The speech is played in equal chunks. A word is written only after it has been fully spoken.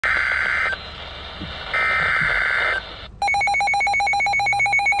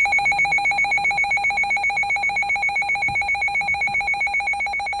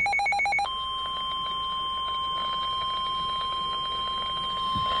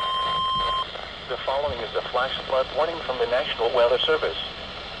The following is a flash flood warning from the National Weather Service.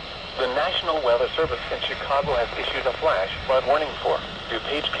 The National Weather Service in Chicago has issued a flash flood warning for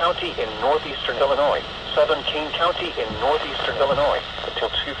DuPage County in northeastern Illinois, southern Kane County in northeastern Illinois,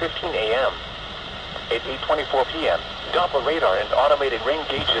 until 2:15 a.m. At 8:24 p.m., Doppler radar and automated rain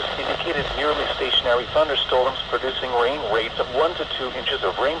gauges indicated nearly stationary thunderstorms producing rain rates of 1 to 2 inches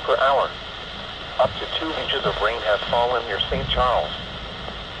of rain per hour. Up to 2 inches of rain has fallen near St. Charles.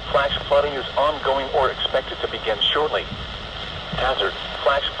 Flash flooding is ongoing or expected to begin shortly. Hazard,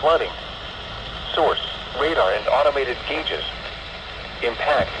 flash flooding. Source, radar and automated gauges.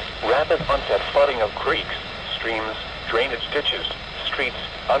 Impact, rapid onset flooding of creeks, streams, drainage ditches, streets,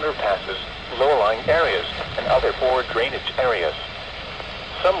 underpasses, low-lying areas, and other poor drainage areas.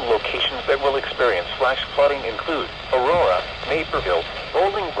 Some locations that will experience flash flooding include Aurora, Naperville,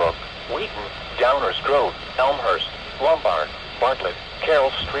 Bolingbrook, Wheaton, Downers Grove, Elmhurst, Lombard, Bartlett,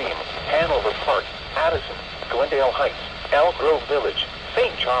 Carroll Stream, Hanover Park, Addison, Glendale Heights, Elk Grove Village,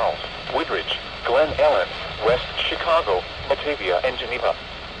 St. Charles, Woodridge, Glen Ellen, West Chicago, Batavia, and Geneva.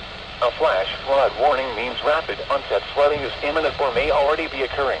 A flash flood warning means rapid onset flooding is imminent or may already be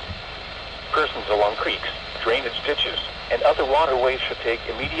occurring. Persons along creeks, drainage ditches, and other waterways should take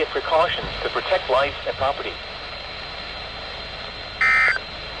immediate precautions to protect life and property.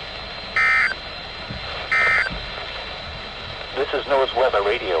 This is NOAA's Weather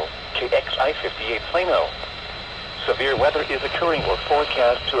Radio, KXI-58 Plano. Severe weather is occurring or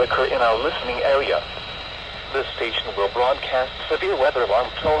forecast to occur in our listening area. This station will broadcast severe weather alarm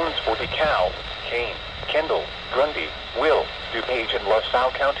tones for DeKalb, Kane, Kendall, Grundy, Will, DuPage, and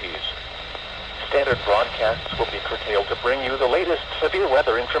LaSalle counties. Standard broadcasts will be curtailed to bring you the latest severe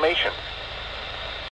weather information.